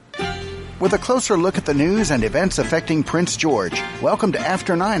with a closer look at the news and events affecting Prince George. Welcome to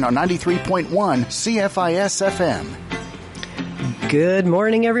After 9 on 93.1 CFIS FM. Good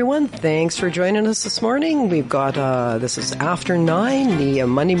morning, everyone. Thanks for joining us this morning. We've got, this is After 9, the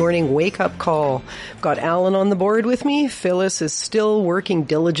Monday morning wake-up call. I've got Alan on the board with me. Phyllis is still working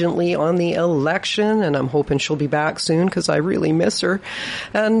diligently on the election, and I'm hoping she'll be back soon because I really miss her.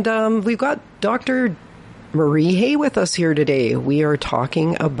 And we've got Dr. Marie Hay with us here today. We are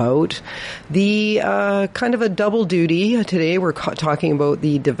talking about the kind of a double duty. Today we're talking about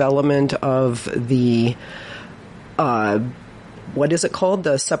the development of the what is it called?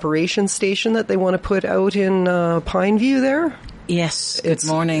 The separation station that they want to put out in Pineview there? Yes. Good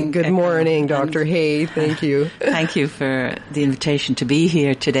morning. Good morning, Dr. Hay. Thank you. Thank you for the invitation to be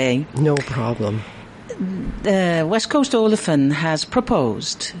here today. No problem. West Coast Olefin has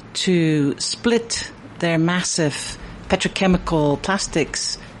proposed to split their massive petrochemical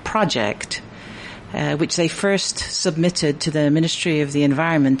plastics project, which they first submitted to the Ministry of the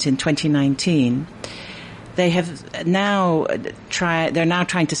Environment in 2019. They're now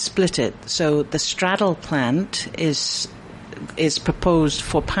trying to split it. So the straddle plant is proposed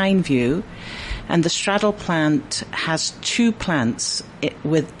for Pineview, and the straddle plant has two plants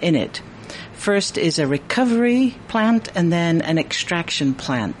within it. First is a recovery plant and then an extraction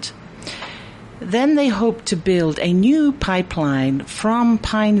plant. Then they hope to build a new pipeline from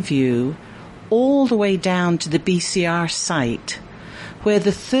Pineview all the way down to the BCR site, where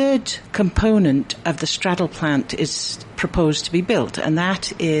the third component of the straddle plant is proposed to be built, and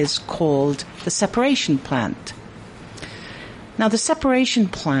that is called the separation plant. Now, the separation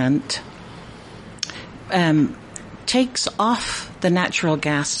plant takes off the natural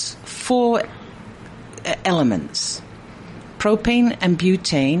gas four elements: propane and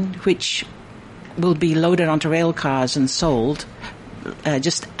butane, which will be loaded onto rail cars and sold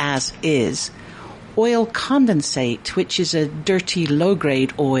just as is; oil condensate, which is a dirty,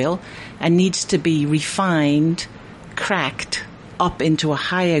 low-grade oil and needs to be refined, cracked up into a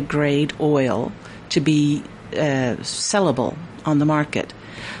higher-grade oil to be sellable on the market.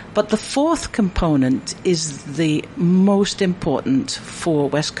 But the fourth component is the most important for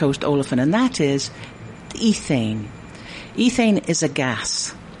West Coast Olefin, and that is ethane. Ethane is a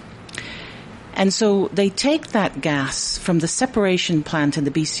gas. And so they take that gas from the separation plant in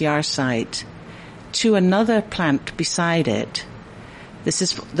the BCR site to another plant beside it. This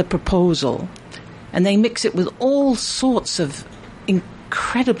is the proposal. And they mix it with all sorts of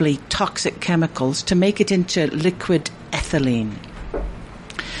incredibly toxic chemicals to make it into liquid ethylene.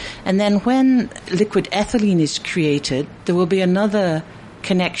 And then when liquid ethylene is created, there will be another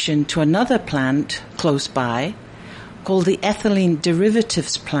connection to another plant close by called the ethylene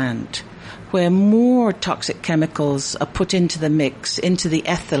derivatives plant, where more toxic chemicals are put into the mix, into the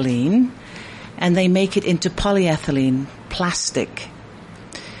ethylene, and they make it into polyethylene plastic.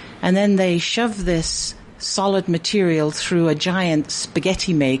 And then they shove this solid material through a giant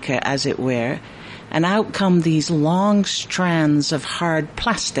spaghetti maker, as it were, and out come these long strands of hard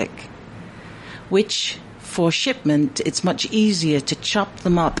plastic, which, for shipment, it's much easier to chop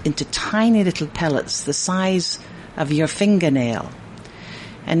them up into tiny little pellets the size of your fingernail.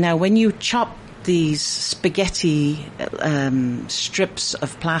 And now when you chop these spaghetti strips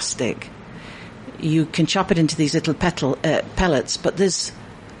of plastic, you can chop it into these little pellets, but there's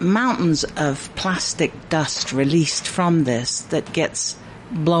mountains of plastic dust released from this that gets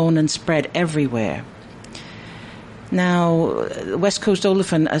blown and spread everywhere. Now, West Coast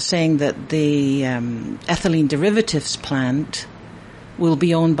Olefin are saying that the ethylene derivatives plant will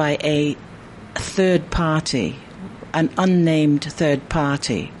be owned by a third party, an unnamed third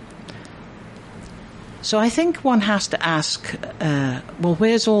party. So I think one has to ask, well,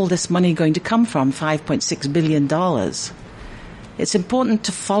 where's all this money going to come from, $5.6 billion? It's important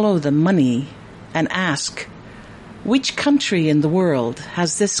to follow the money and ask, which country in the world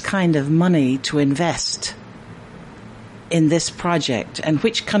has this kind of money to invest in this project, and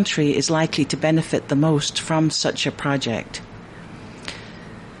which country is likely to benefit the most from such a project?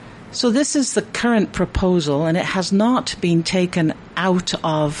 So this is the current proposal, and it has not been taken out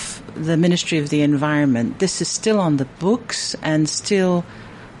of the Ministry of the Environment. This is still on the books and still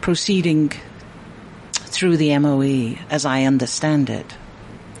proceeding through the MOE, as I understand it.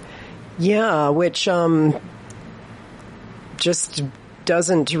 Yeah, which just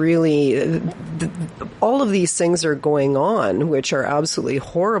doesn't really... all of these things are going on, which are absolutely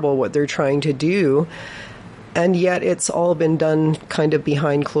horrible, what they're trying to do. And yet it's all been done kind of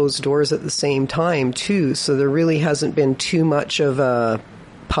behind closed doors at the same time, too. So there really hasn't been too much of a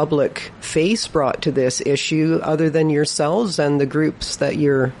public face brought to this issue other than yourselves and the groups that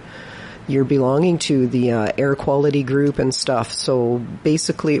you're you're belonging to, the air quality group and stuff. So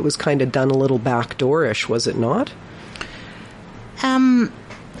basically it was kind of done a little backdoorish, was it not?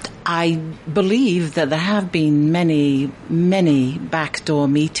 I believe that there have been many, many backdoor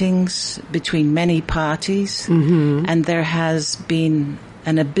meetings between many parties, and there has been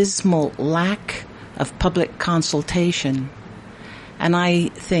an abysmal lack of public consultation. And I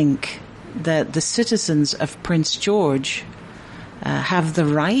think that the citizens of Prince George have the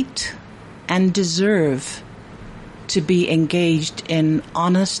right and deserve to be engaged in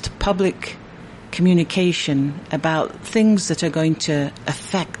honest public communication about things that are going to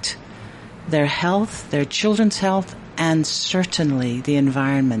affect their health, their children's health, and certainly the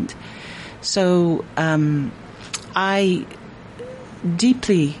environment. So I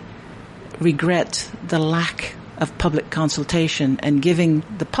deeply regret the lack of public consultation and giving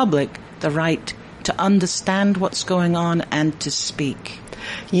the public the right to understand what's going on and to speak.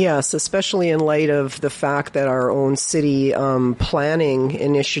 Yes, especially in light of the fact that our own city planning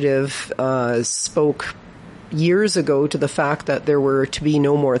initiative spoke years ago to the fact that there were to be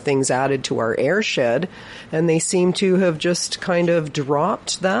no more things added to our airshed, and they seem to have just kind of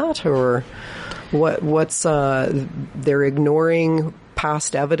dropped that, or what's they're ignoring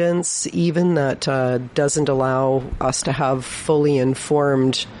past evidence even that doesn't allow us to have fully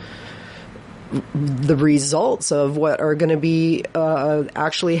informed the results of what are going to be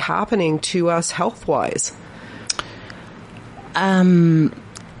actually happening to us health-wise.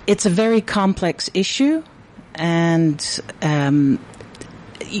 It's a very complex issue, and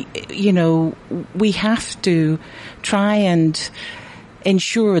we have to try and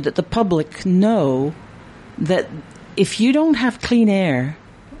ensure that the public know that if you don't have clean air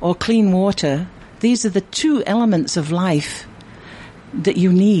or clean water, these are the two elements of life that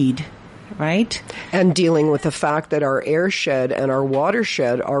you need. Right? And dealing with the fact that our airshed and our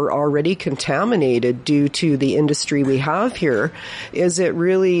watershed are already contaminated due to the industry we have here. Is it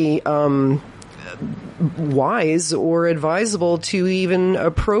really wise or advisable to even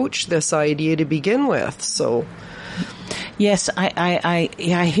approach this idea to begin with? So, yes, I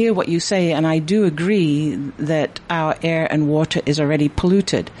hear what you say, and I do agree that our air and water is already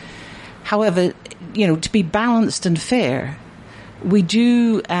polluted. However, to be balanced and fair, we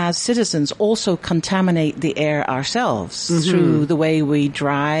do, as citizens, also contaminate the air ourselves through the way we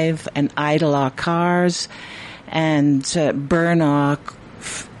drive and idle our cars and burn our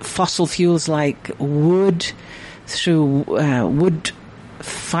fossil fuels like wood, through wood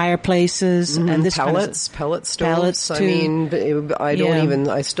fireplaces and this pellets, kind of pellet stoves. Pellets too. I mean,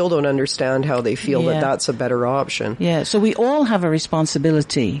 I still don't understand how they feel that that's a better option. Yeah, so we all have a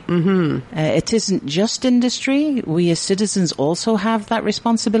responsibility. It isn't just industry. We as citizens also have that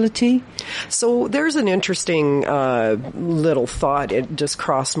responsibility. So there's an interesting little thought. It just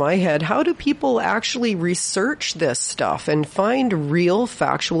crossed my head. How do people actually research this stuff and find real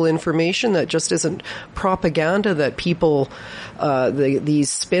factual information that just isn't propaganda that people, these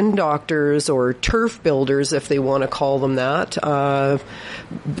spin doctors or turf builders, if they want to call them that,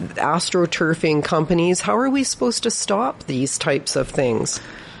 astroturfing companies, how are we supposed to stop these types of things?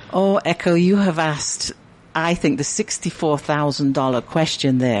 Oh, Echo, you have asked, I think, the $64,000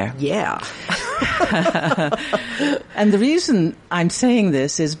 question there. Yeah. And the reason I'm saying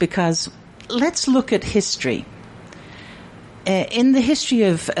this is because let's look at history. In the history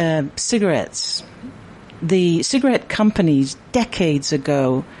of cigarettes, the cigarette companies decades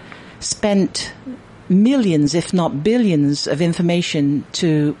ago spent millions, if not billions, of information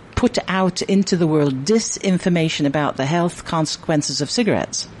to put out into the world disinformation about the health consequences of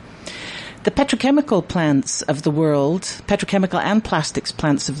cigarettes. The petrochemical plants of the world, petrochemical and plastics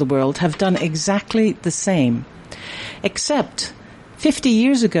plants of the world, have done exactly the same. Except 50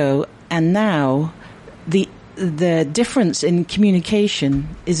 years ago and now, the difference in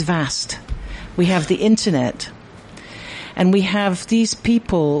communication is vast. We have the internet, and we have these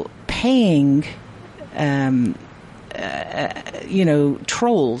people paying,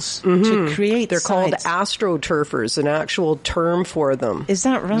 trolls to create. They're called sites. astroturfers, an actual term for them. Is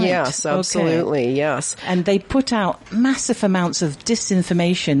that right? Yes, absolutely, okay. Yes. And they put out massive amounts of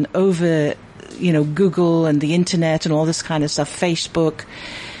disinformation over, Google and the internet and all this kind of stuff, Facebook.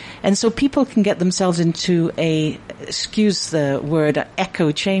 And so people can get themselves into excuse the word,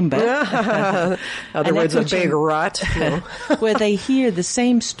 echo chamber. Other words, a big rut. Where they hear the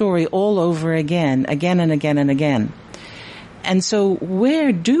same story all over again and again and again. And so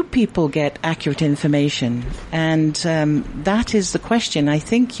where do people get accurate information? And that is the question. I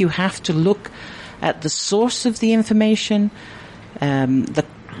think you have to look at the source of the information, the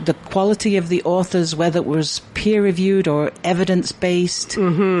the quality of the authors, whether it was peer-reviewed or evidence-based.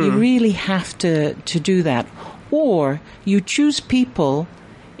 You really have to do that. Or you choose people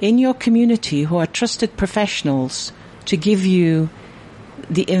in your community who are trusted professionals to give you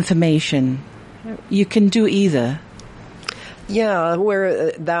the information. You can do either. Yeah,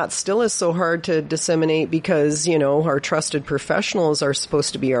 where that still is so hard to disseminate because, our trusted professionals are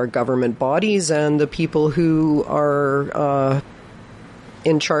supposed to be our government bodies and the people who are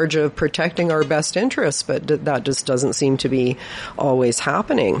in charge of protecting our best interests, but that just doesn't seem to be always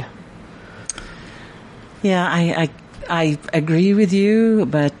happening. Yeah, I agree with you,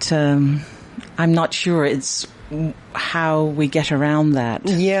 but I'm not sure it's how we get around that.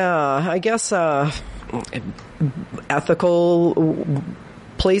 Yeah, I guess ethical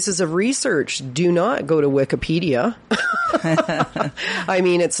places of research do not go to Wikipedia. I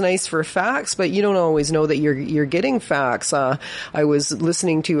mean, it's nice for facts, but you don't always know that you're getting facts. I was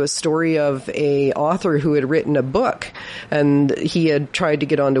listening to a story of a author who had written a book, and he had tried to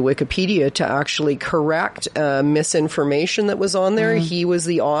get onto Wikipedia to actually correct misinformation that was on there. He was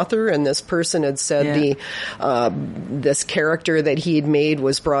the author, and this person had said this character that he had made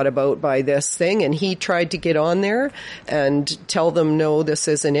was brought about by this thing, and he tried to get on there and tell them, no, this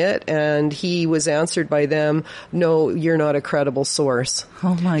isn't it, and he was answered by them, no, you're not a credible source.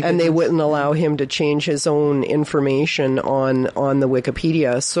 Oh my goodness. And they wouldn't allow him to change his own information on the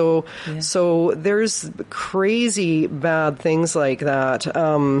Wikipedia. So there's crazy bad things like that.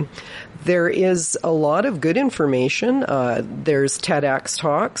 There is a lot of good information. There's TEDx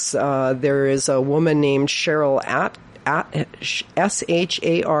talks. There is a woman named Cheryl SHARYL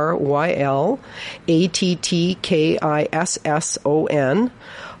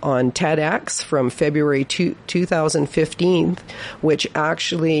on TEDx from February 2015, which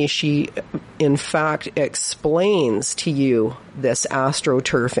actually she, in fact, explains to you this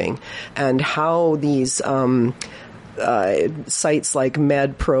astroturfing and how these sites like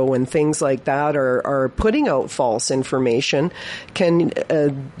MedPro and things like that are putting out false information, can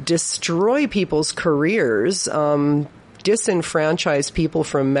destroy people's careers, disenfranchise people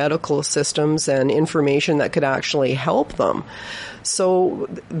from medical systems and information that could actually help them. So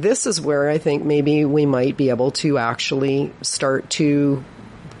this is where I think maybe we might be able to actually start to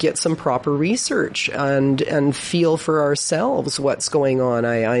get some proper research and feel for ourselves what's going on.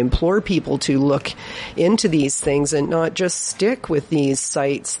 I implore people to look into these things and not just stick with these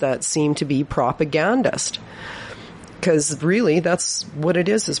sites that seem to be propagandist. Because really, that's what it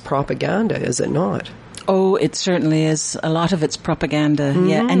is propaganda, is it not? Oh, it certainly is. A lot of it's propaganda,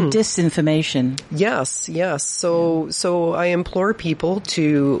 and disinformation. Yes. So I implore people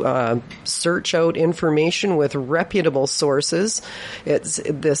to search out information with reputable sources. It's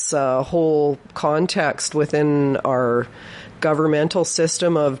this whole context within our governmental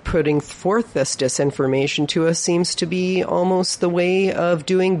system of putting forth this disinformation to us seems to be almost the way of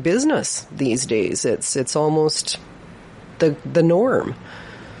doing business these days. It's almost the norm.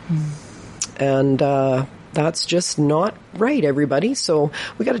 And that's just not right, everybody. So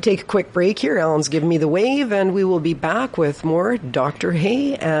we got to take a quick break here. Alan's giving me the wave, and we will be back with more Dr.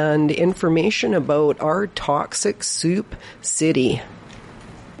 Hay and information about our toxic soup city.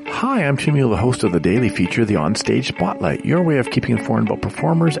 Hi, I'm Tim Yule, the host of the daily feature, The Onstage Spotlight, your way of keeping informed about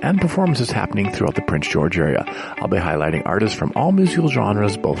performers and performances happening throughout the Prince George area. I'll be highlighting artists from all musical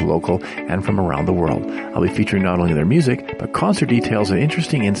genres, both local and from around the world. I'll be featuring not only their music, but concert details and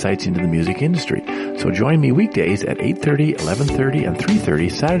interesting insights into the music industry. So join me weekdays at 8:30, 11:30, and 3:30,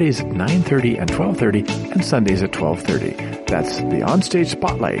 Saturdays at 9:30 and 12:30, and Sundays at 12:30. That's The Onstage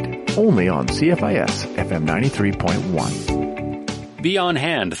Spotlight, only on CFIS FM 93.1. Be on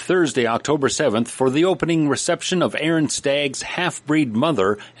hand Thursday, October 7th for the opening reception of Aaron Stagg's Half-Breed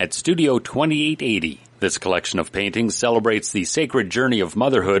Mother at Studio 2880. This collection of paintings celebrates the sacred journey of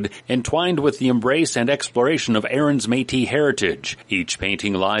motherhood entwined with the embrace and exploration of Aaron's Métis heritage. Each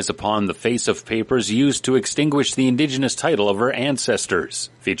painting lies upon the face of papers used to extinguish the indigenous title of her ancestors.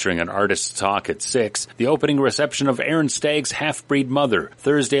 Featuring an artist's talk at 6, the opening reception of Aaron Stagg's Half-Breed Mother,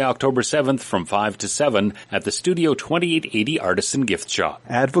 Thursday, October 7th from 5 to 7 at the Studio 2880 Artisan Gift Shop.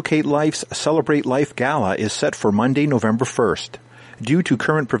 Advocate Life's Celebrate Life Gala is set for Monday, November 1st. Due to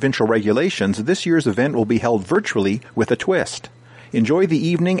current provincial regulations, this year's event will be held virtually with a twist. Enjoy the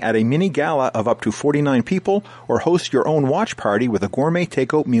evening at a mini gala of up to 49 people or host your own watch party with a gourmet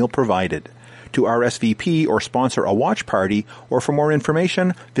takeout meal provided. To RSVP or sponsor a watch party, or for more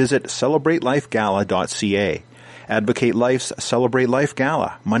information, visit CelebrateLifeGala.ca. Advocate Life's Celebrate Life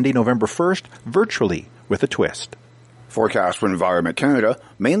Gala, Monday, November 1st, virtually with a twist. Forecast for Environment Canada,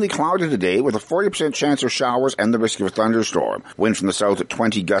 mainly cloudy today with a 40% chance of showers and the risk of a thunderstorm. Wind from the south at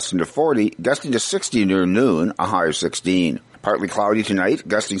 20, gusting to 40, gusting to 60 near noon, a high of 16. Partly cloudy tonight,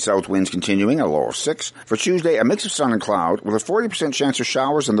 gusting south winds continuing, a low of 6. For Tuesday, a mix of sun and cloud with a 40% chance of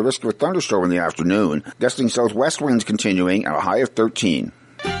showers and the risk of a thunderstorm in the afternoon, gusting southwest winds continuing at a high of 13.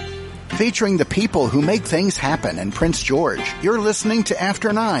 Featuring the people who make things happen in Prince George. You're listening to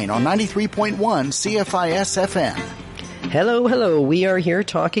After 9 on 93.1 CFIS FM. Hello. We are here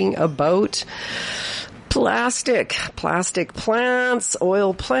talking about plastic plants,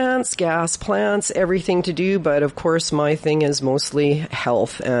 oil plants, gas plants, everything to do. But of course, my thing is mostly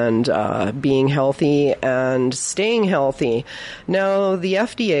health and being healthy and staying healthy. Now, the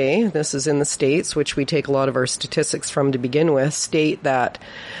FDA, this is in the States, which we take a lot of our statistics from to begin with, state that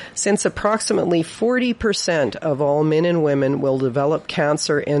since approximately 40% of all men and women will develop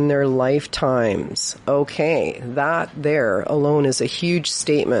cancer in their lifetimes. Okay, that there alone is a huge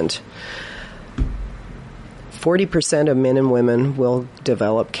statement. 40% of men and women will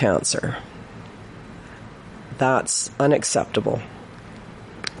develop cancer. That's unacceptable.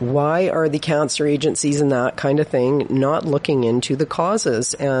 Why are the cancer agencies and that kind of thing not looking into the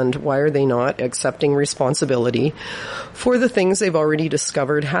causes? And why are they not accepting responsibility for the things they've already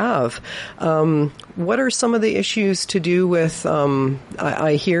discovered have? What are some of the issues to do with,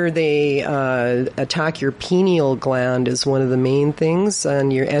 I hear they attack your pineal gland is one of the main things,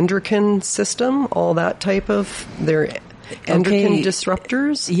 and your endocrine system, all that type of, their endocrine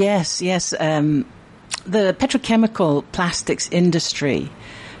disruptors? Yes. The petrochemical plastics industry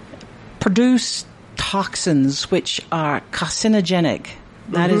produce toxins which are carcinogenic.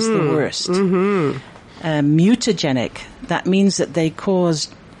 That is the worst. Mutagenic. That means that they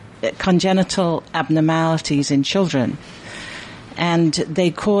cause congenital abnormalities in children. And they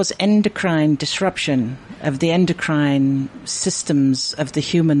cause endocrine disruption of the endocrine systems of the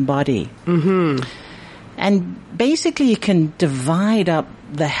human body. And basically you can divide up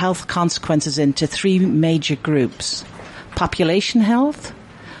the health consequences into 3 major groups. Population health,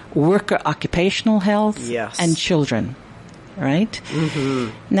 worker occupational health, and children, right?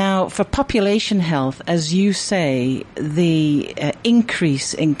 Now, for population health, as you say, the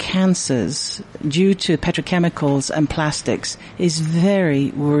increase in cancers due to petrochemicals and plastics is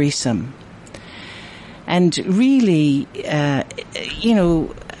very worrisome. And really,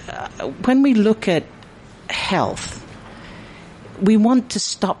 when we look at health, we want to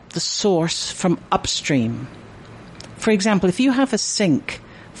stop the source from upstream. For example, if you have a sink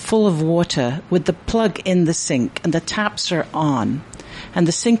full of water with the plug in the sink and the taps are on and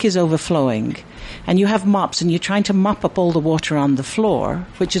the sink is overflowing and you have mops and you're trying to mop up all the water on the floor,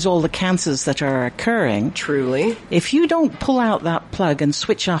 which is all the cancers that are occurring. Truly. If you don't pull out that plug and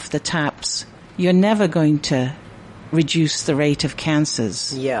switch off the taps, you're never going to reduce the rate of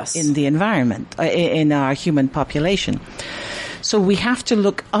cancers in the environment, in our human population. So we have to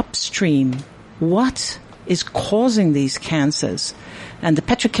look upstream. What is causing these cancers? And the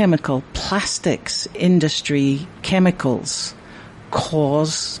petrochemical plastics industry chemicals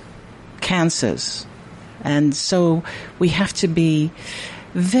cause cancers. And so we have to be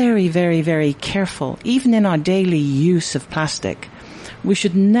very, very, very careful. Even in our daily use of plastic, we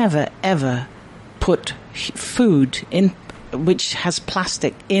should never, ever put food in which has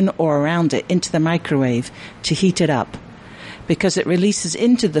plastic in or around it into the microwave to heat it up, because it releases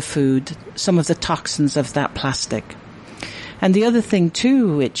into the food some of the toxins of that plastic. And the other thing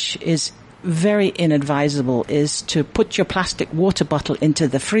too, which is very inadvisable, is to put your plastic water bottle into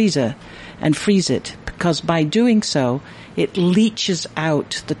the freezer and freeze it, because by doing so, it leaches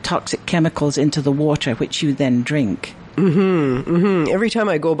out the toxic chemicals into the water, which you then drink. Every time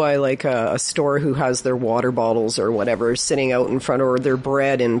I go by like a store who has their water bottles or whatever sitting out in front, or their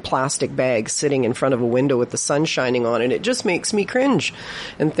bread in plastic bags sitting in front of a window with the sun shining on it, it just makes me cringe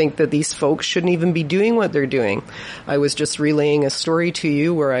and think that these folks shouldn't even be doing what they're doing. I was just relaying a story to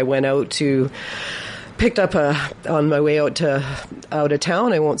you where I went out to picked up on my way out of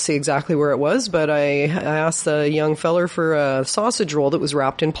town. I won't say exactly where it was, but I asked the young feller for a sausage roll that was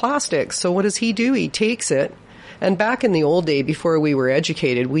wrapped in plastic. So what does he do? He takes it. And back in the old day, before we were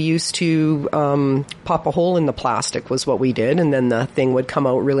educated, we used to pop a hole in the plastic was what we did, and then the thing would come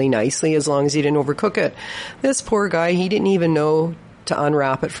out really nicely as long as you didn't overcook it. This poor guy, he didn't even know to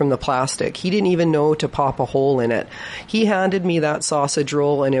unwrap it from the plastic. He didn't even know to pop a hole in it. He handed me that sausage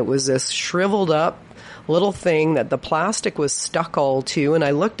roll, and it was this shriveled up, little thing that the plastic was stuck all to, and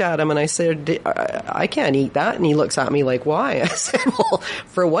I looked at him and I said, I can't eat that. And he looks at me like, why? I said, well,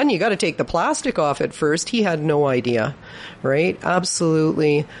 for one, you got to take the plastic off at first. He had no idea, right?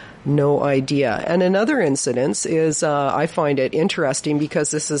 Absolutely no idea. And another incident is, I find it interesting because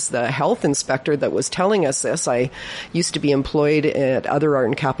this is the health inspector that was telling us this. I used to be employed at Other Art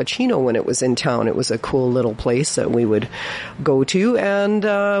in Cappuccino when it was in town. It was a cool little place that we would go to,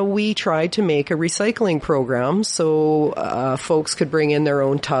 and we tried to make a recycling program so folks could bring in their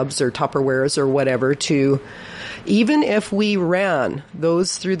own tubs or Tupperwares or whatever to, even if we ran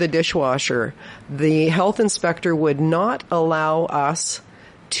those through the dishwasher, the health inspector would not allow us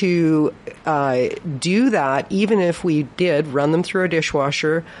to do that, even if we did run them through a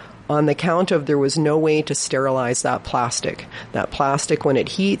dishwasher, on the count of there was no way to sterilize that plastic. That plastic, when it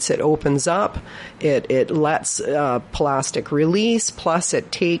heats, it opens up, it lets plastic release, plus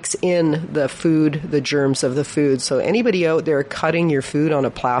it takes in the food, the germs of the food. So anybody out there cutting your food on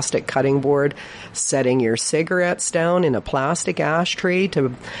a plastic cutting board, setting your cigarettes down in a plastic ashtray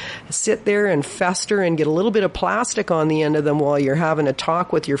to sit there and fester and get a little bit of plastic on the end of them while you're having a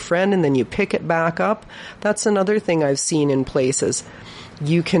talk with your friend and then you pick it back up, that's another thing I've seen in places.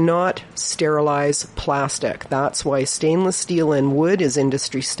 You cannot sterilize plastic. That's why stainless steel and wood is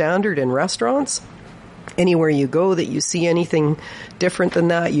industry standard in restaurants. Anywhere you go that you see anything different than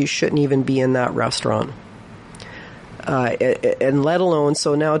that, you shouldn't even be in that restaurant. And let alone,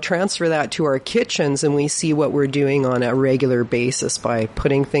 so now transfer that to our kitchens and we see what we're doing on a regular basis by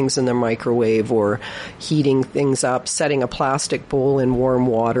putting things in the microwave or heating things up, setting a plastic bowl in warm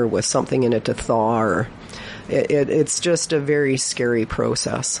water with something in it to thaw, or it's just a very scary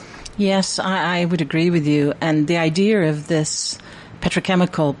process. Yes, I would agree with you. And the idea of this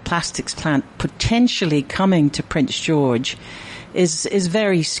petrochemical plastics plant potentially coming to Prince George is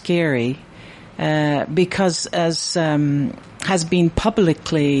very scary, because as has been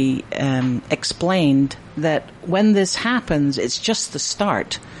publicly explained, that when this happens, it's just the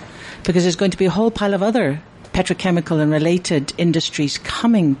start, because there's going to be a whole pile of other petrochemical and related industries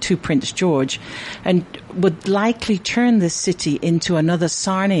coming to Prince George and would likely turn this city into another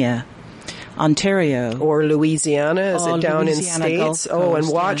Sarnia, Ontario. Or Louisiana, is it down Louisiana, in States? And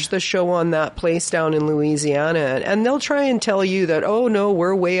watch the show on that place down in Louisiana. And they'll try and tell you that, oh no,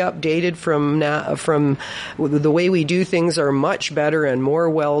 we're way updated from the way we do things are much better and more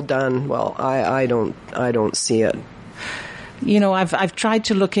well done. Well, I don't see it. You know, I've tried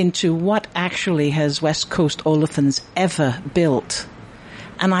to look into what actually has West Coast Olefins ever built,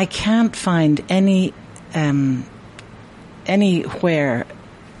 and I can't find anywhere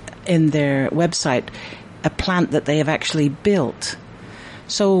in their website a plant that they have actually built.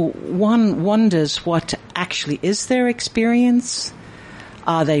 So one wonders what actually is their experience.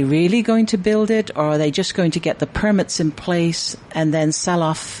 Are they really going to build it, or are they just going to get the permits in place and then sell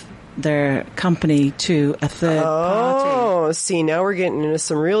off their company to a third party? Oh, see, now we're getting into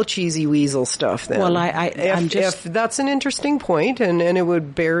some real cheesy weasel stuff then. Well, if that's an interesting point, and it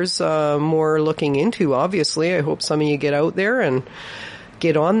would bears more looking into, obviously. I hope some of you get out there and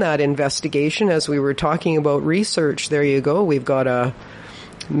get on that investigation. As we were talking about research, there you go. We've got a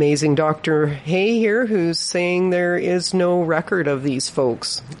amazing Dr. Hay here who's saying there is no record of these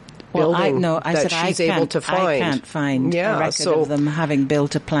folks. Well, I can't find a record of them having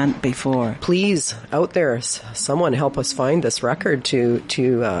built a plant before. Please, out there, someone help us find this record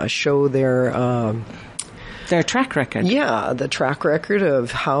to show their track record. Yeah, the track record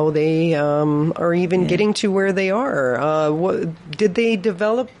of how they are even getting to where they are. Did they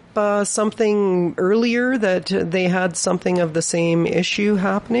develop something earlier that they had something of the same issue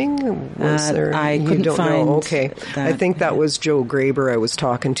happening? Was there? I couldn't find. Okay, that, I think that was Joe Graber I was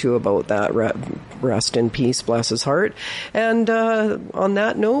talking to about that. Rest in peace, bless his heart. And on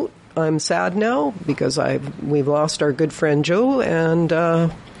that note, I'm sad now because we've lost our good friend Joe, and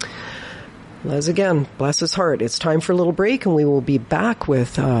as again, bless his heart. It's time for a little break, and we will be back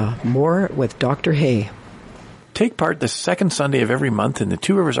with more with Dr. Hay. Take part the second Sunday of every month in the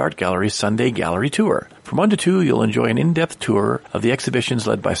Two Rivers Art Gallery's Sunday Gallery Tour. From 1 to 2, you'll enjoy an in-depth tour of the exhibitions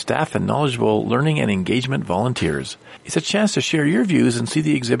led by staff and knowledgeable learning and engagement volunteers. It's a chance to share your views and see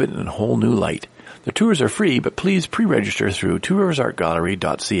the exhibit in a whole new light. The tours are free, but please pre-register through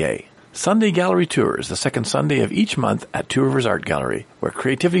tworiversartgallery.ca. Sunday Gallery Tours, the second Sunday of each month at Two Rivers Art Gallery, where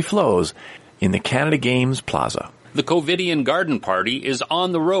creativity flows in the Canada Games Plaza. The Covidian Garden Party is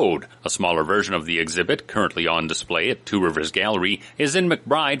on the road. A smaller version of the exhibit, currently on display at Two Rivers Gallery, is in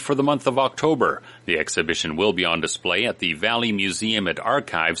McBride for the month of October. The exhibition will be on display at the Valley Museum and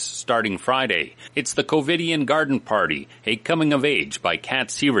Archives starting Friday. It's the Covidian Garden Party, a coming of age by Kat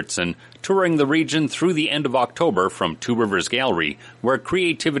Sievertson, touring the region through the end of October from Two Rivers Gallery, where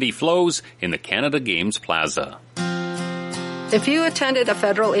creativity flows in the Canada Games Plaza. If you attended a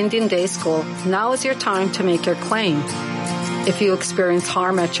federal Indian Day school, now is your time to make your claim. If you experience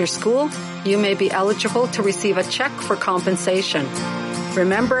harm at your school, you may be eligible to receive a check for compensation.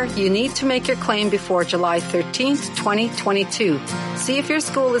 Remember, you need to make your claim before July 13th, 2022. See if your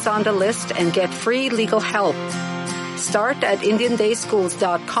school is on the list and get free legal help. Start at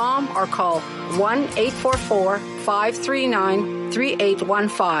IndianDaySchools.com or call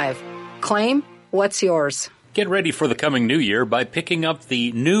 1-844-539-3815. Claim what's yours. Get ready for the coming new year by picking up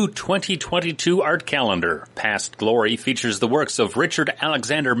the new 2022 art calendar. Past Glory features the works of Richard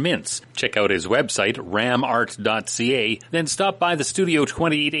Alexander Mintz. Check out his website, ramart.ca, then stop by the Studio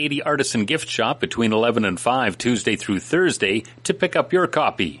 2880 Artisan Gift Shop between 11 and 5 Tuesday through Thursday to pick up your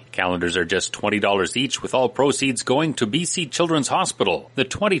copy. Calendars are just $20 each, with all proceeds going to BC Children's Hospital. The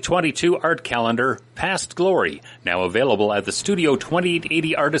 2022 art calendar, Past Glory, now available at the Studio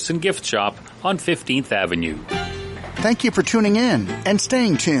 2880 Artisan Gift Shop on 15th Avenue. Thank you for tuning in and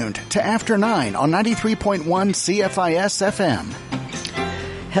staying tuned to After 9 on 93.1 CFIS FM.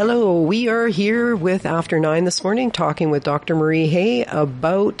 Hello, we are here with After 9 this morning talking with Dr. Marie Hay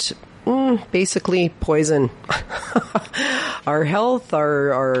about basically poison. Our health,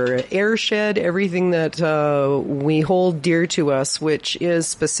 our air shed, everything that we hold dear to us, which is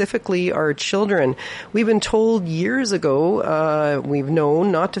specifically our children. We've been told years ago, we've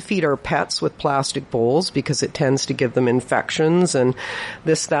known not to feed our pets with plastic bowls because it tends to give them infections and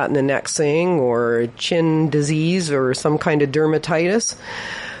this, that, and the next thing, or chin disease or some kind of dermatitis.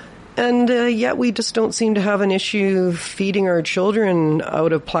 And yet we just don't seem to have an issue feeding our children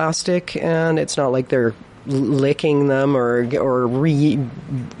out of plastic, and it's not like they're licking them or redoing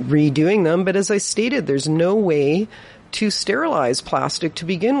them. But as I stated, there's no way to sterilize plastic to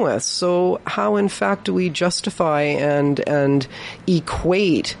begin with. So how, in fact, do we justify and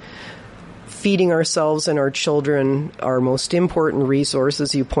equate feeding ourselves and our children, our most important resource,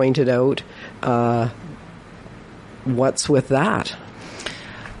 as you pointed out? What's with that?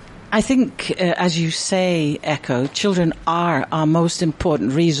 I think, as you say, Echo, children are our most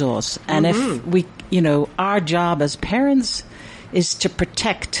important resource. And if we, our job as parents is to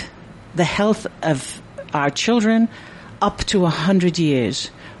protect the health of our children up to 100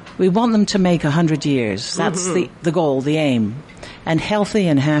 years. We want them to make 100 years. That's the goal, the aim. And healthy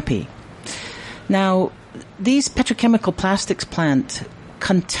and happy. Now, these petrochemical plastics plant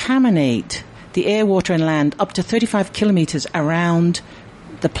contaminate the air, water, and land up to 35 kilometers around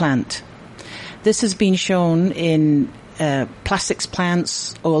the plant. This has been shown in plastics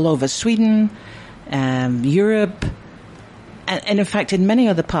plants all over Sweden, Europe, and in fact in many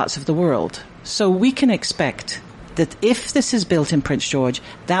other parts of the world. So we can expect that if this is built in Prince George,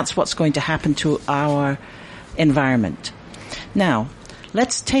 that's what's going to happen to our environment. Now,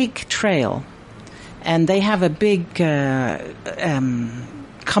 let's take Trail, and they have a big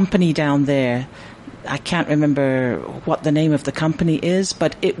company down there. I can't remember what the name of the company is,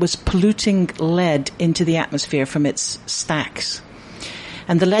 but it was polluting lead into the atmosphere from its stacks.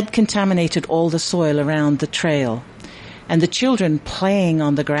 And the lead contaminated all the soil around the trail. And the children playing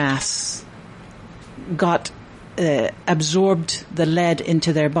on the grass got absorbed the lead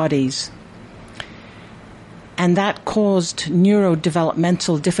into their bodies. And that caused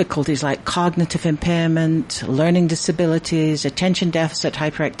neurodevelopmental difficulties like cognitive impairment, learning disabilities, attention deficit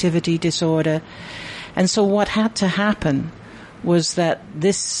hyperactivity disorder. And so what had to happen was that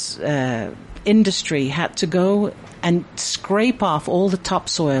this industry had to go and scrape off all the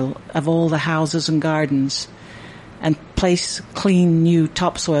topsoil of all the houses and gardens and place clean new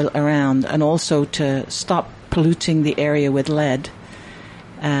topsoil around, and also to stop polluting the area with lead.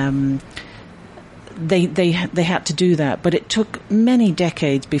 They had to do that, but it took many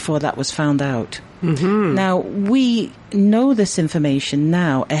decades before that was found out. Now, we know this information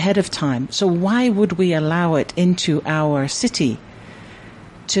now ahead of time, so why would we allow it into our city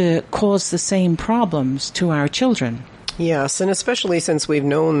to cause the same problems to our children? Yes, and especially since we've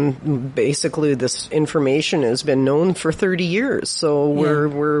known, basically this information has been known for 30 years, so we're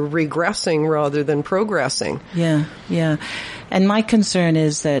regressing rather than progressing. Yeah. And my concern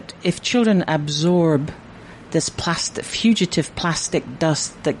is that if children absorb this fugitive plastic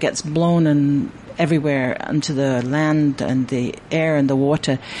dust that gets blown everywhere onto the land and the air and the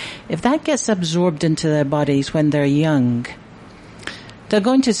water, if that gets absorbed into their bodies when they're young, they're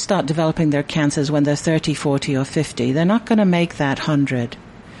going to start developing their cancers when they're 30, 40, or 50. They're not going to make that 100.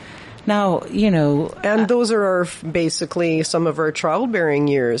 Now, you know... And those are basically some of our childbearing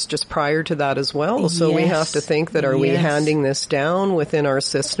years, just prior to that as well. So we have to think that, are we handing this down within our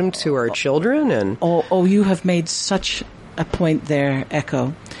system to our children? And Oh, you have made such a point there,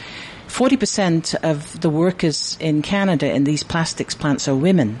 Echo. 40% of the workers in Canada in these plastics plants are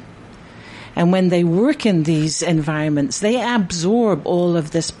women. And when they work in these environments, they absorb all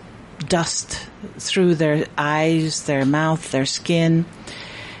of this dust through their eyes, their mouth, their skin,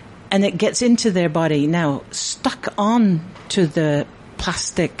 and it gets into their body. Now, stuck on to the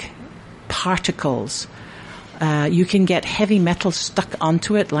plastic particles, you can get heavy metals stuck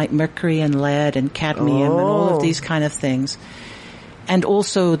onto it, like mercury and lead and cadmium and all of these kind of things. And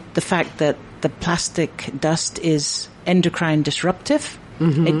also the fact that the plastic dust is endocrine disruptive.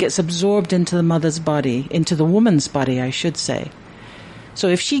 Mm-hmm. It gets absorbed into the mother's body, into the woman's body, I should say. So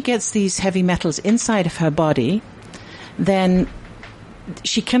if she gets these heavy metals inside of her body, then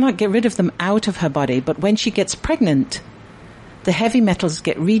she cannot get rid of them out of her body. But when she gets pregnant, the heavy metals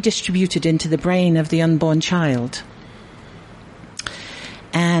get redistributed into the brain of the unborn child.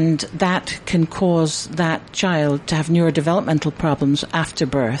 And that can cause that child to have neurodevelopmental problems after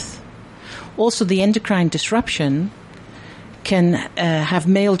birth. Also, the endocrine disruption can have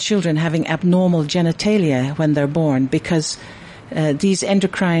male children having abnormal genitalia when they're born, because these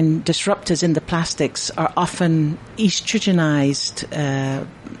endocrine disruptors in the plastics are often estrogenized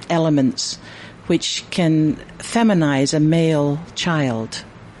elements which can feminize a male child.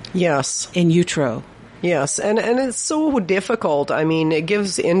 Yes. In utero. Yes, and it's so difficult. I mean, it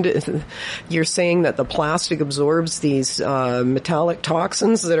gives you're saying that the plastic absorbs these metallic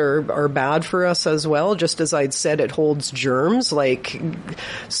toxins that are bad for us as well. Just as I'd said, it holds germs.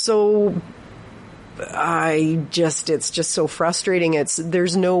 So it's just so frustrating.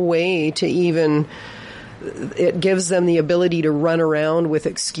 There's no way to even. It gives them the ability to run around with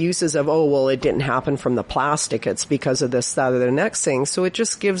excuses of, oh, well, it didn't happen from the plastic. It's because of this, that, or the next thing. So it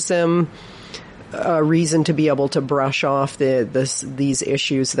just gives them a reason to be able to brush off these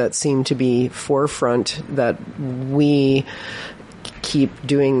issues that seem to be forefront, that we keep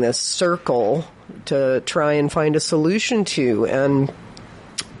doing this circle to try and find a solution to. And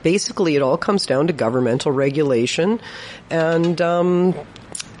basically it all comes down to governmental regulation and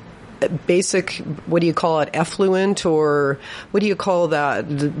basic, what do you call it, effluent, or what do you call that?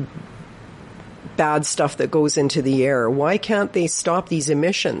 Bad stuff that goes into the air. Why can't they stop these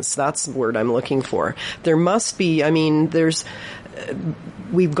emissions? That's the word I'm looking for. There must be,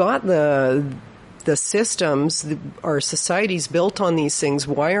 we've got the systems, our society's built on these things.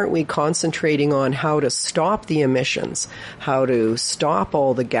 Why aren't we concentrating on how to stop the emissions, how to stop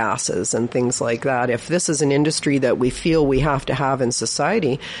all the gases and things like that? If this is an industry that we feel we have to have in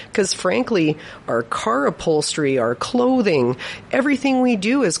society, because frankly, our car upholstery, our clothing, everything we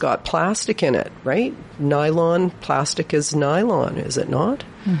do has got plastic in it, right? Nylon, plastic is nylon, is it not?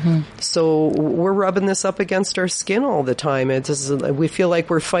 Mm-hmm. So we're rubbing this up against our skin all the time. We feel like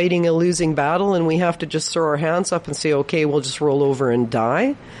we're fighting a losing battle and we have to just throw our hands up and say, okay, we'll just roll over and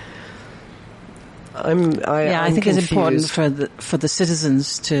die. I think confused. It's important for the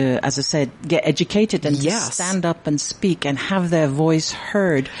citizens to, as I said, get educated and to stand up and speak and have their voice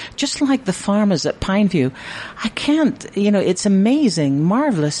heard. Just like the farmers at Pineview. It's amazing,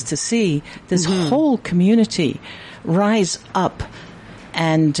 marvelous to see this whole community rise up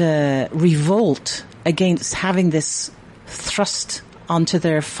and revolt against having this thrust onto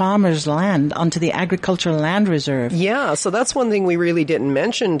their farmers' land, onto the agricultural land reserve. Yeah, so that's one thing we really didn't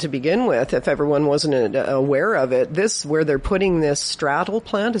mention to begin with, if everyone wasn't aware of it. This, where they're putting this straddle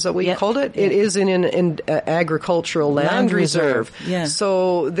plant, is that what you called it? Yeah. It is in an agricultural land reserve. Yeah.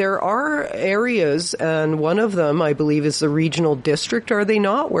 So there are areas, and one of them, I believe, is the regional district, are they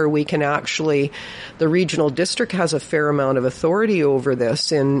not? Where we can actually, the regional district has a fair amount of authority over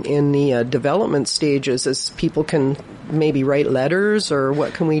this in the development stages, as people can maybe write letters, or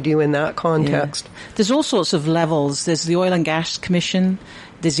what can we do in that context? Yeah. There's all sorts of levels. There's the Oil and Gas Commission,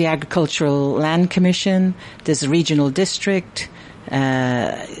 there's the Agricultural Land Commission, there's the Regional District,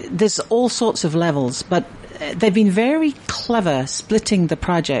 there's all sorts of levels, but they've been very clever splitting the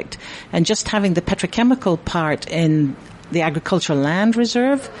project and just having the petrochemical part in the Agricultural Land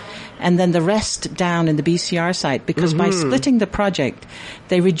Reserve and then the rest down in the BCR site, because by splitting the project,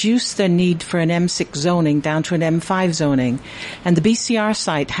 they reduce their need for an M6 zoning down to an M5 zoning. And the BCR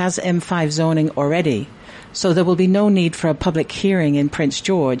site has M5 zoning already, so there will be no need for a public hearing in Prince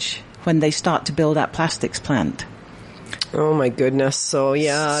George when they start to build that plastics plant. Oh my goodness. So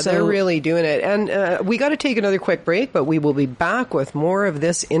they're really doing it. And we got to take another quick break, but we will be back with more of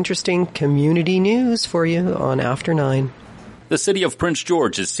this interesting community news for you on After 9. The City of Prince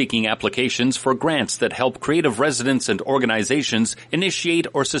George is seeking applications for grants that help creative residents and organizations initiate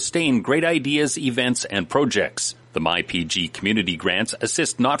or sustain great ideas, events, and projects. The MyPG Community Grants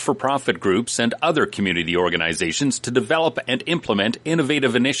assist not-for-profit groups and other community organizations to develop and implement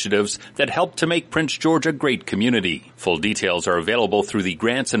innovative initiatives that help to make Prince George a great community. Full details are available through the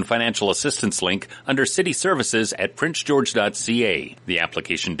Grants and Financial Assistance link under City Services at princegeorge.ca. The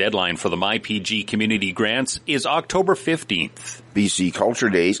application deadline for the MyPG Community Grants is October 15th. BC Culture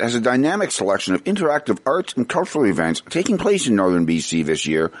Days has a dynamic selection of interactive arts and cultural events taking place in northern BC this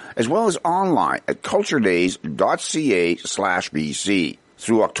year, as well as online at culturedays.ca/BC.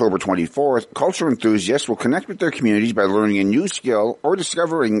 Through October 24th, culture enthusiasts will connect with their communities by learning a new skill or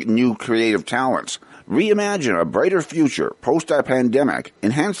discovering new creative talents. Reimagine a brighter future post-pandemic,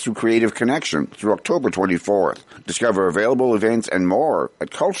 enhanced through creative connection through October 24th. Discover available events and more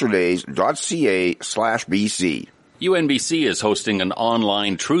at culturedays.ca/BC. UNBC is hosting an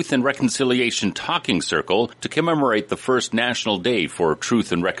online Truth and Reconciliation Talking Circle to commemorate the first National Day for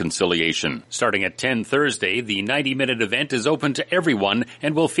Truth and Reconciliation. Starting at 10 Thursday, the 90-minute event is open to everyone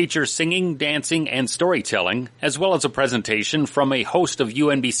and will feature singing, dancing, and storytelling, as well as a presentation from a host of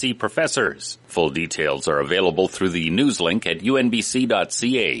UNBC professors. Full details are available through the news link at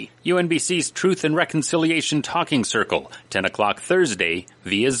unbc.ca. UNBC's Truth and Reconciliation Talking Circle, 10 o'clock Thursday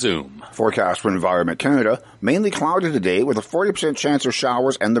via Zoom. Forecast for Environment Canada, mainly cloudy today with a 40% chance of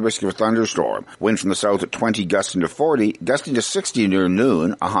showers and the risk of a thunderstorm. Wind from the south at 20, gusting to 40, gusting to 60 near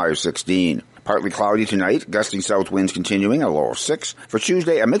noon, a high of 16. Partly cloudy tonight, gusting south winds continuing, a low of 6. For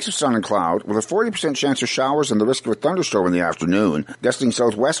Tuesday, a mix of sun and cloud with a 40% chance of showers and the risk of a thunderstorm in the afternoon, gusting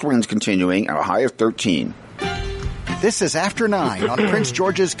southwest winds continuing, at a high of 13. This is After 9 on Prince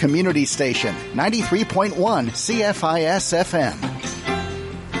George's Community Station, 93.1 CFIS FM.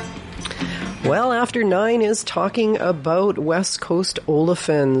 Well, After 9 is talking about West Coast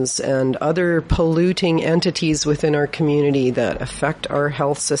olefins and other polluting entities within our community that affect our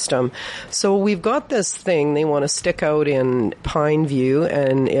health system. So we've got this thing they want to stick out in Pineview,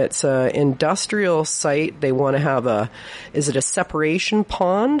 and it's an industrial site. They want to have a separation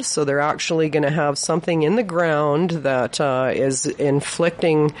pond? So they're actually going to have something in the ground that is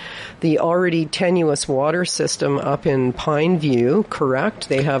inflicting the already tenuous water system up in Pineview, correct?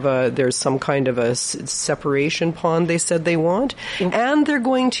 They have there's some kind of a separation pond they said they want, and they're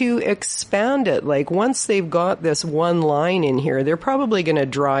going to expand it. Like, once they've got this one line in here, they're probably going to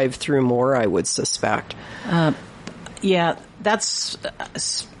drive through more, I would suspect. Yeah, that's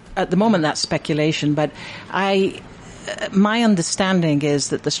at the moment that's speculation, but my understanding is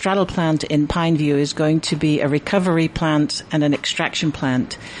that the straddle plant in Pineview is going to be a recovery plant and an extraction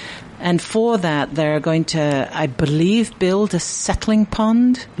plant. And for that, they're going to, I believe, build a settling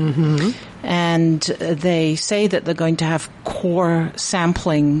pond. Mm-hmm. And they say that they're going to have core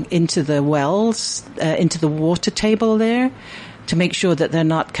sampling into the wells, into the water table there, to make sure that they're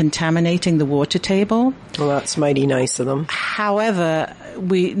not contaminating the water table. Well, that's mighty nice of them. However,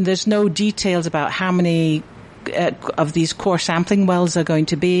 there's no details about how many of these core sampling wells are going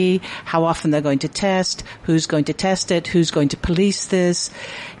to be, how often they're going to test, who's going to test it, who's going to police this,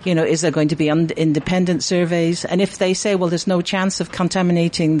 is there going to be independent surveys? And if they say, well, there's no chance of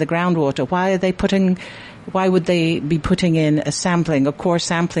contaminating the groundwater, why would they be putting in a core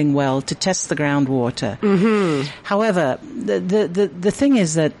sampling well to test the groundwater? Mm-hmm. However, the thing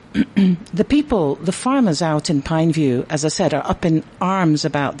is that the farmers out in Pineview, as I said, are up in arms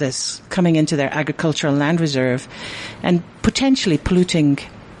about this coming into their agricultural land reserve and potentially polluting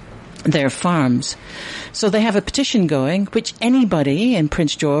their farms. So they have a petition going, which anybody in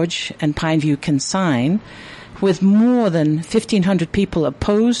Prince George and Pineview can sign, with more than 1,500 people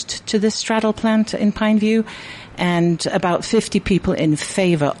opposed to this straddle plant in Pineview and about 50 people in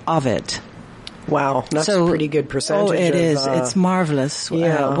favor of it. Wow, that's a pretty good percentage. Oh, it is. It's marvelous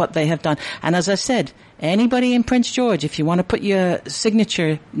what they have done. And as I said, anybody in Prince George, if you want to put your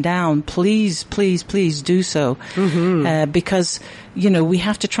signature down, please, please, please do so. Mm-hmm. Because, we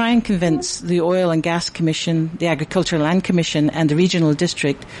have to try and convince the Oil and Gas Commission, the Agricultural Land Commission, and the Regional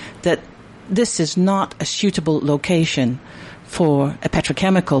District that this is not a suitable location for a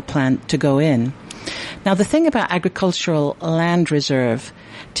petrochemical plant to go in. Now, the thing about agricultural land reserve,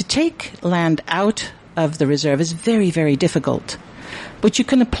 to take land out of the reserve is very, very difficult. But you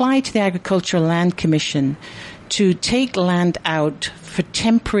can apply to the Agricultural Land Commission to take land out for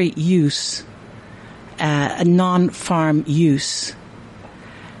temporary use, a non-farm use.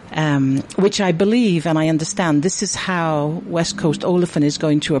 which I believe and I understand this is how West Coast Olefin is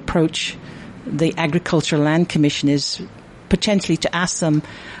going to approach the Agricultural Land Commission, is potentially to ask them,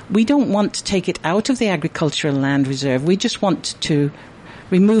 we don't want to take it out of the Agricultural Land Reserve. We just want to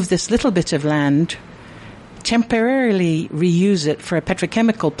remove this little bit of land, temporarily reuse it for a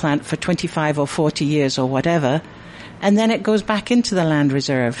petrochemical plant for 25 or 40 years or whatever, and then it goes back into the land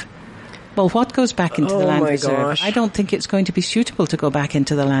reserve. Well, what goes back into the land reserve? Gosh. I don't think it's going to be suitable to go back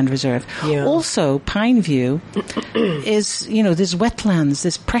into the land reserve. Yeah. Also, Pineview is, there's wetlands,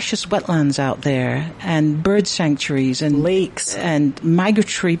 there's precious wetlands out there, and bird sanctuaries and lakes and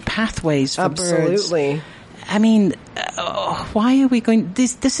migratory pathways for birds. Absolutely. I mean, why are we going?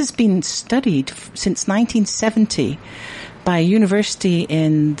 This has been studied since 1970 by a university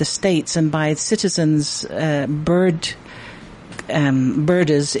in the States and by citizens,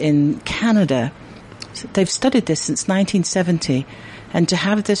 birders in Canada. They've studied this since 1970, and to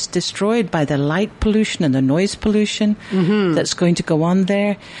have this destroyed by the light pollution and the noise pollution that's going to go on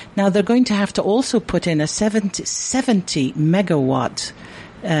there. Now they're going to have to also put in a 70 megawatt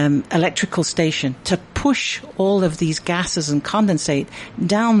electrical station to push all of these gases and condensate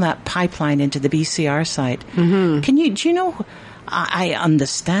down that pipeline into the BCR site. Do you know, I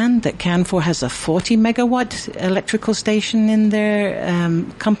understand that Canfor has a 40 megawatt electrical station in their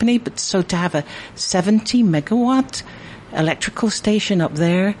company, but so to have a 70 megawatt electrical station up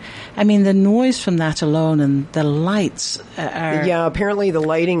there, I mean, the noise from that alone and the lights are... Yeah, apparently the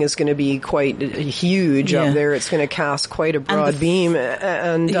lighting is going to be quite huge up there. It's going to cast quite a broad beam,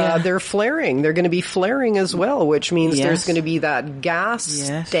 and they're flaring. They're going to be flaring as well, which means there's going to be that gas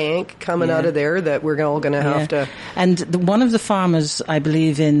stank coming out of there that we're all going to have to... And one of the farmers, I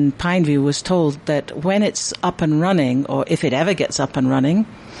believe, in Pineview was told that when it's up and running, or if it ever gets up and running,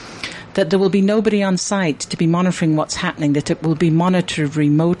 that there will be nobody on site to be monitoring what's happening, that it will be monitored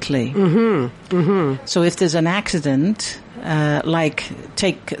remotely. So if there's an accident, like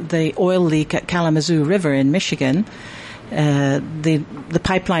take the oil leak at Kalamazoo River in Michigan, the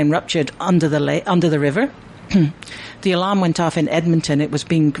pipeline ruptured under the river. The alarm went off in Edmonton. It was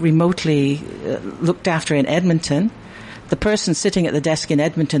being remotely looked after in Edmonton. The person sitting at the desk in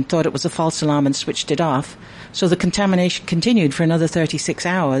Edmonton thought it was a false alarm and switched it off. So the contamination continued for another 36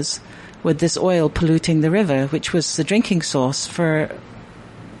 hours with this oil polluting the river, which was the drinking source for,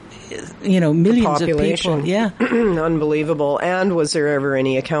 millions of people. Yeah. Unbelievable. And was there ever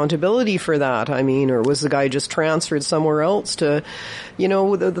any accountability for that? I mean, or was the guy just transferred somewhere else to,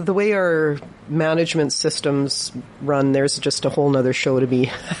 the way our management systems run, there's just a whole nother show to be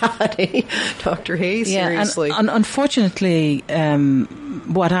had, eh? Dr. Hay, seriously. And unfortunately,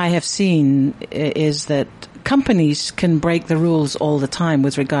 what I have seen is that companies can break the rules all the time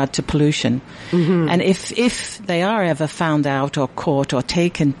with regard to pollution. And if they are ever found out or caught or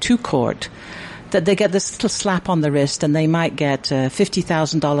taken to court, that they get this little slap on the wrist and they might get a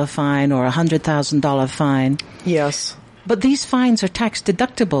 $50,000 fine or a $100,000 fine. Yes. But these fines are tax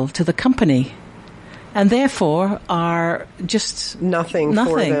deductible to the company, and therefore are just nothing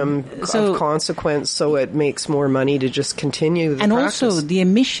for them of consequence, so it makes more money to just continue the practice. Also the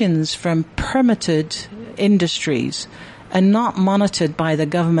emissions from permitted industries are not monitored by the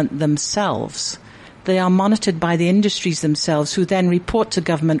government themselves. They are monitored by the industries themselves, who then report to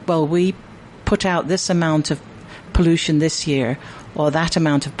government, well, we put out this amount of pollution this year or that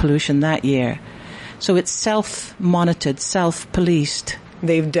amount of pollution that year. So it's self-monitored, self-policed.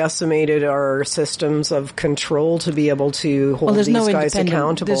 They've decimated our systems of control to be able to hold these guys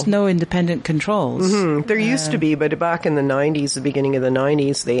accountable. There's no independent controls. There used to be, but back in the 90s, the beginning of the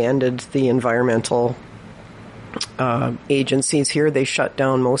 90s, they ended the environmental agencies here. They shut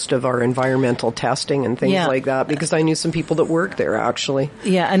down most of our environmental testing and things like that, because I knew some people that worked there, actually.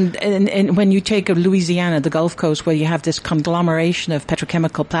 Yeah, and when you take Louisiana, the Gulf Coast, where you have this conglomeration of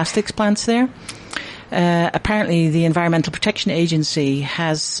petrochemical plastics plants there, apparently the Environmental Protection Agency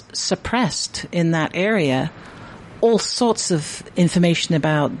has suppressed in that area all sorts of information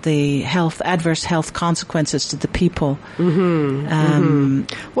about the adverse health consequences to the people.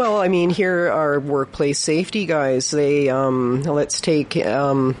 Well, I mean, here are workplace safety guys. They, let's take,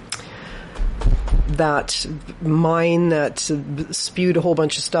 that mine that spewed a whole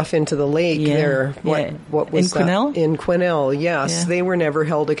bunch of stuff into the lake there. What was in Quesnel? In Quesnel, yes. Yeah. They were never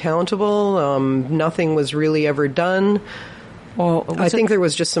held accountable. Nothing was really ever done. I think there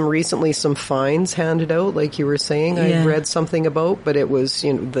was just some fines handed out, like you were saying. I read something about, but it was,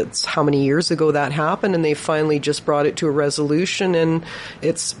 that's how many years ago that happened, and they finally just brought it to a resolution, and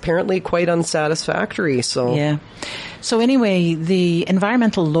it's apparently quite unsatisfactory. So anyway, the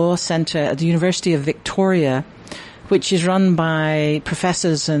Environmental Law Centre at the University of Victoria, which is run by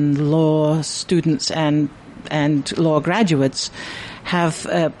professors and law students and law graduates, have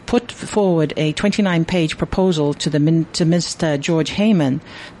put forward a 29-page proposal to Mr. George Heyman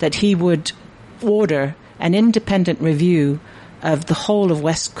that he would order an independent review of the whole of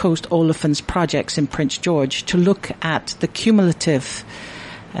West Coast Olefins projects in Prince George to look at the cumulative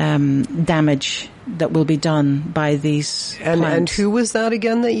damage that will be done by these plants. And who was that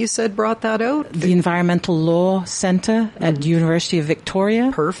again that you said brought that out? The Environmental Law Centre at University of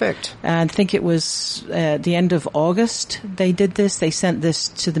Victoria. Perfect. I think it was the end of August they did this. They sent this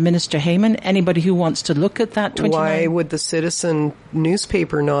to the Minister Heyman. Anybody who wants to look at that 29... Why would the Citizen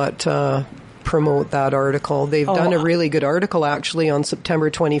newspaper not promote that article? They've done a really good article actually on September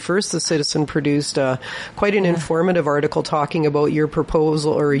 21st. The Citizen produced quite an informative article talking about your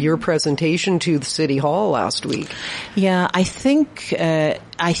proposal or your presentation to the City Hall last week. Yeah, I think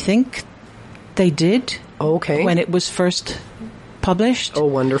they did. Okay. When it was first published. Oh,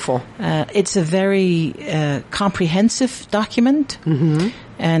 wonderful. It's a very comprehensive document,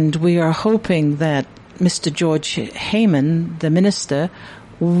 and we are hoping that Mr. George Heyman, the Minister,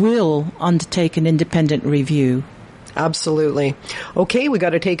 will undertake an independent review. Absolutely. Okay, we got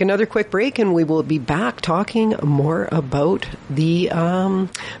to take another quick break, and we will be back talking more about the,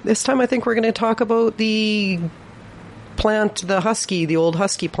 this time I think we're going to talk about the plant, the old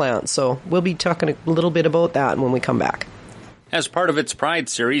Husky plant. So we'll be talking a little bit about that when we come back. As part of its Pride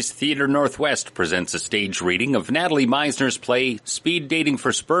series, Theatre Northwest presents a stage reading of Natalie Meisner's play Speed Dating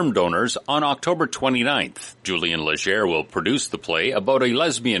for Sperm Donors on October 29th. Julian Legere will produce the play about a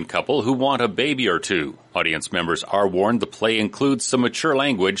lesbian couple who want a baby or two. Audience members are warned the play includes some mature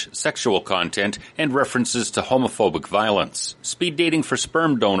language, sexual content, and references to homophobic violence. Speed Dating for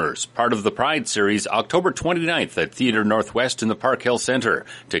Sperm Donors, part of the Pride series, October 29th at Theatre Northwest in the Park Hill Centre.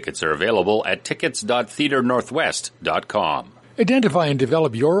 Tickets are available at tickets.theatrenorthwest.com. Identify and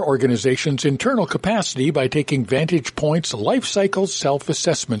develop your organization's internal capacity by taking Vantage Point's Life Cycles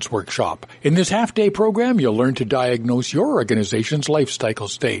Self-Assessments Workshop. In this half-day program, you'll learn to diagnose your organization's life cycle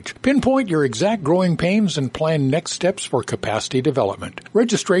stage, pinpoint your exact growing pains, and plan next steps for capacity development.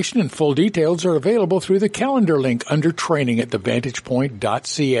 Registration and full details are available through the calendar link under training at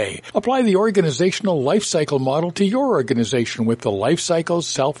thevantagepoint.ca. Apply the organizational life cycle model to your organization with the Life Cycles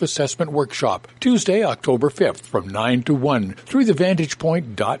Self-Assessment Workshop, Tuesday, October 5th from 9 to 1. Through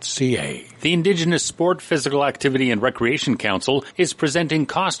thevantagepoint.ca. The Indigenous Sport, Physical Activity and Recreation Council is presenting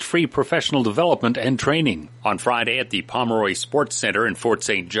cost-free professional development and training. On Friday at the Pomeroy Sports Center in Fort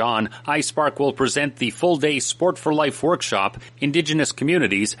St. John, iSpark will present the full-day Sport for Life workshop, Indigenous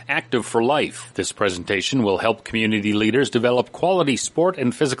Communities Active for Life. This presentation will help community leaders develop quality sport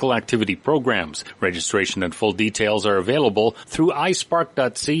and physical activity programs. Registration and full details are available through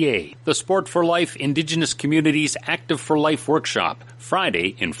iSpark.ca. The Sport for Life Indigenous Communities Active for Life workshop,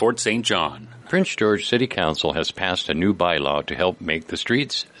 Friday in Fort St. John. Prince George City Council has passed a new bylaw to help make the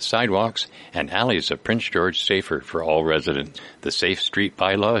streets, sidewalks, and alleys of Prince George safer for all residents. The Safe Street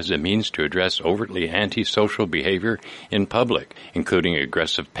bylaw is a means to address overtly antisocial behavior in public, including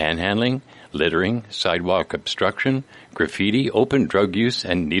aggressive panhandling, littering, sidewalk obstruction, graffiti, open drug use,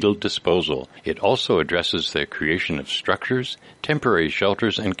 and needle disposal. It also addresses the creation of structures, temporary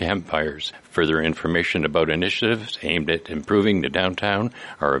shelters, and campfires. Further information about initiatives aimed at improving the downtown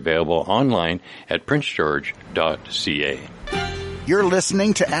are available online at princegeorge.ca. You're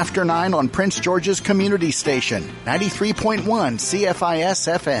listening to After 9 on Prince George's Community Station, 93.1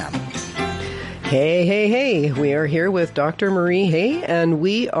 CFIS FM. Hey. We are here with Dr. Marie Hay, and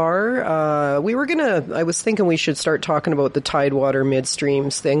I was thinking we should start talking about the Tidewater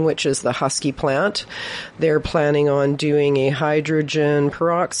Midstreams thing, which is the Husky plant. They're planning on doing a hydrogen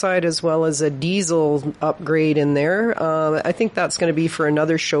peroxide as well as a diesel upgrade in there. I think that's going to be for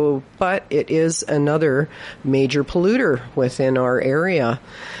another show, but it is another major polluter within our area.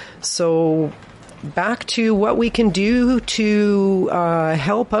 So back to what we can do to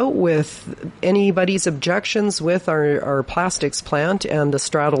help out with anybody's objections with our plastics plant and the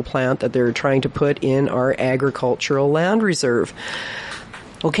straddle plant that they're trying to put in our agricultural land reserve.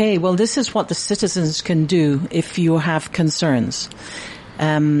 Okay, well, this is what the citizens can do if you have concerns.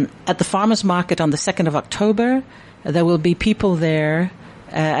 At the farmers market on the 2nd of October, there will be people there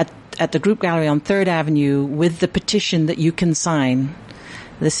at the group gallery on 3rd Avenue with the petition that you can sign.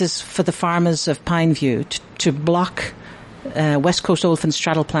 This is for the farmers of Pineview to block West Coast Olefins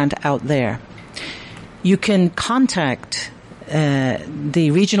straddle plant out there. You can contact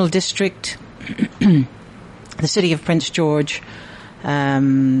the regional district, the city of Prince George,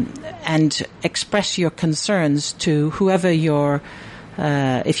 and express your concerns to whoever your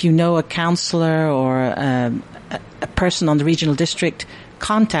if you know a councillor or a person on the regional district,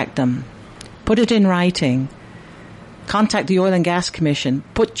 contact them. Put it in writing. Contact the Oil and Gas Commission.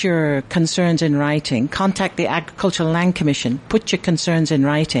 Put your concerns in writing. Contact the Agricultural Land Commission. Put your concerns in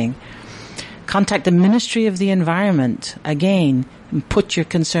writing. Contact the Ministry of the Environment, again, and put your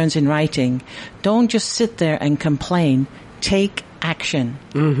concerns in writing. Don't just sit there and complain. Take action.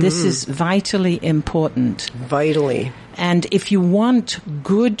 Mm-hmm. This is vitally important. Vitally. And if you want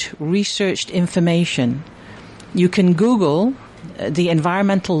good researched information, you can Google the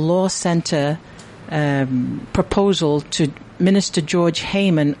Environmental Law Centre proposal to Minister George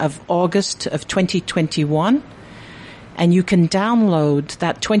Heyman of August of 2021. And you can download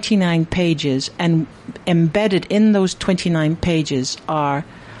that 29 pages, and embedded in those 29 pages are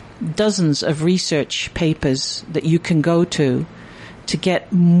dozens of research papers that you can go to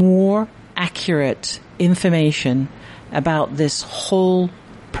get more accurate information about this whole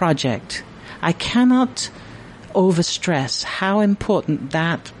project. I cannot overstress how important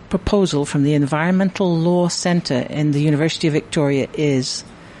that proposal from the Environmental Law Centre in the University of Victoria is.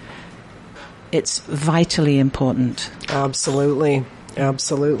 It's vitally important. Absolutely.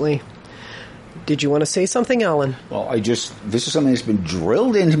 Absolutely. Did you want to say something, Alan? Well, this is something that's been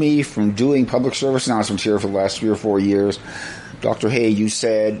drilled into me from doing public service announcements here for the last 3 or 4 years. Dr. Hay, you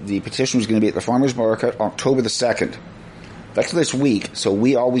said the petition was going to be at the farmers market October the 2nd. That's this week, so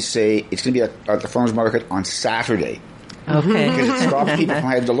we always say it's going to be at the farmers market on Saturday. Okay. Because it stops people from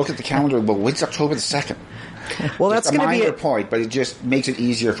having to look at the calendar, well, when's October the 2nd? Well, that's going to be a minor point, but it just makes it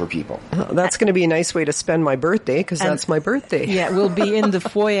easier for people. That's going to be a nice way to spend my birthday, because that's my birthday. Yeah, we'll be in the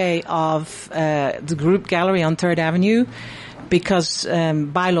foyer of the group gallery on 3rd Avenue, because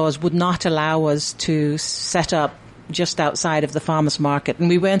bylaws would not allow us to set up just outside of the farmers market, and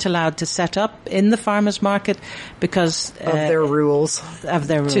we weren't allowed to set up in the farmers market because of their rules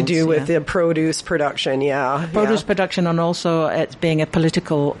to do with the produce production. Produce production, and also it's being a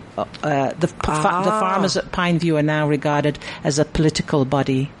political. The farmers at Pineview are now regarded as a political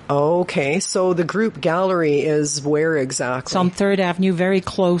body. Okay, so the group gallery is where exactly? It's on 3rd Avenue, very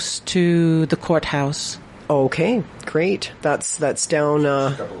close to the courthouse. Okay, great. That's down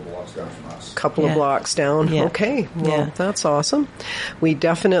a couple of blocks down from us. Couple of blocks down. Yeah. Okay, well, that's awesome. We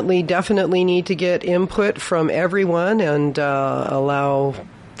definitely need to get input from everyone and allow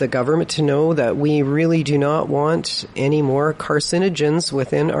the government to know that we really do not want any more carcinogens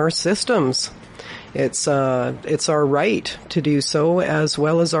within our systems. It's our right to do so, as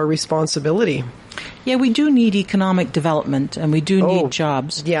well as our responsibility. Yeah, we do need economic development, and we do need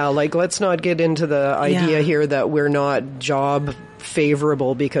jobs. Yeah, let's not get into the idea here that we're not job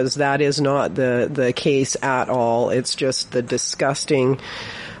favorable, because that is not the case at all. It's just the disgusting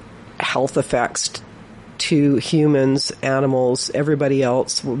health effects to humans, animals, everybody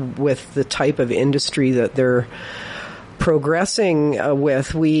else with the type of industry that they're progressing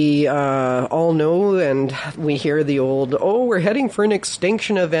with. We all know, and we hear the old, we're heading for an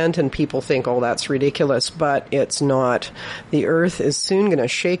extinction event, and people think, that's ridiculous, but it's not. The earth is soon going to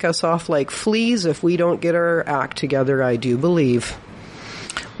shake us off like fleas if we don't get our act together, I do believe.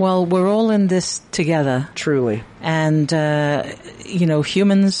 Well, we're all in this together. Truly. And,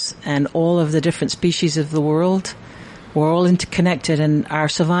 humans and all of the different species of the world, we're all interconnected, and our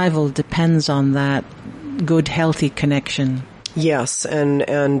survival depends on that good, healthy connection. Yes,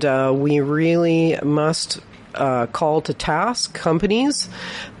 and we really must call to task companies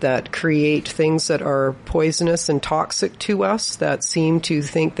that create things that are poisonous and toxic to us, that seem to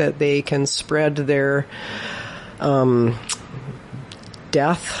think that they can spread their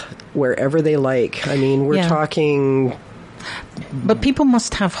death wherever they like. I mean, we're talking... But people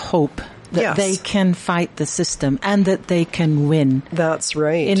must have hope that they can fight the system and that they can win. That's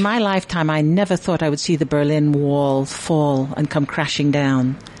right. In my lifetime, I never thought I would see the Berlin Wall fall and come crashing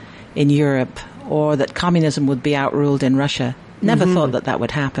down in Europe, or that communism would be outruled in Russia. Never thought that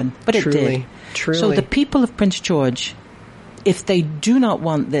would happen, but it did. Truly. So the people of Prince George, if they do not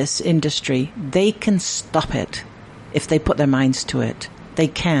want this industry, they can stop it if they put their minds to it. They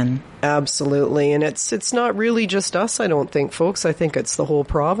can. Absolutely. And it's not really just us, I don't think, folks. I think it's the whole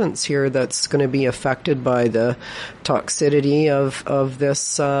province here that's going to be affected by the toxicity of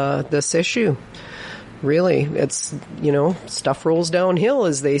this issue. Really, it's, stuff rolls downhill,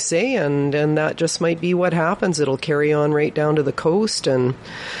 as they say, and that just might be what happens. It'll carry on right down to the coast. And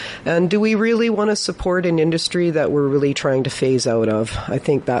do we really want to support an industry that we're really trying to phase out of? I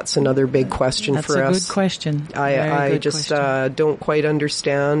think that's another big question for us. That's a good question. I just don't quite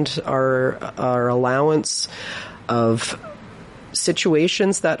understand our allowance of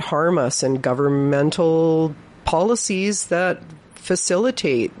situations that harm us and governmental policies that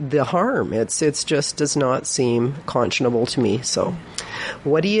facilitate the harm. It just does not seem conscionable to me. So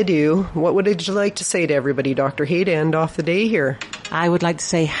what do you do? What would you like to say to everybody, Dr. Hay, to end off the day here? I would like to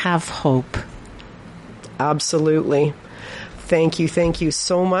say have hope. Absolutely. Thank you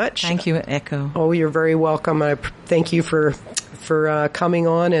so much. Thank you, Echo. Oh, you're very welcome. I thank you for coming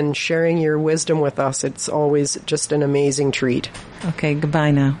on and sharing your wisdom with us. It's always just an amazing treat. Okay,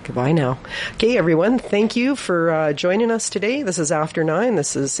 goodbye now. Goodbye now. Okay, everyone, thank you for joining us today. This is After 9.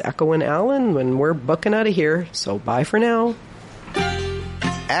 This is Echo and Alan, and we're booking out of here. So bye for now.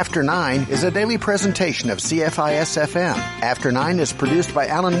 After 9 is a daily presentation of CFIS-FM. After 9 is produced by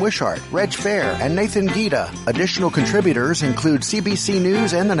Alan Wishart, Reg Fair, and Nathan Gita. Additional contributors include CBC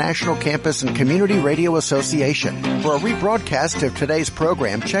News and the National Campus and Community Radio Association. For a rebroadcast of today's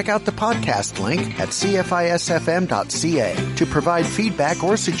program, check out the podcast link at cfisfm.ca. To provide feedback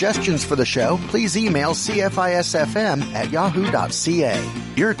or suggestions for the show, please email cfisfm@yahoo.ca.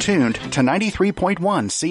 You're tuned to 93.1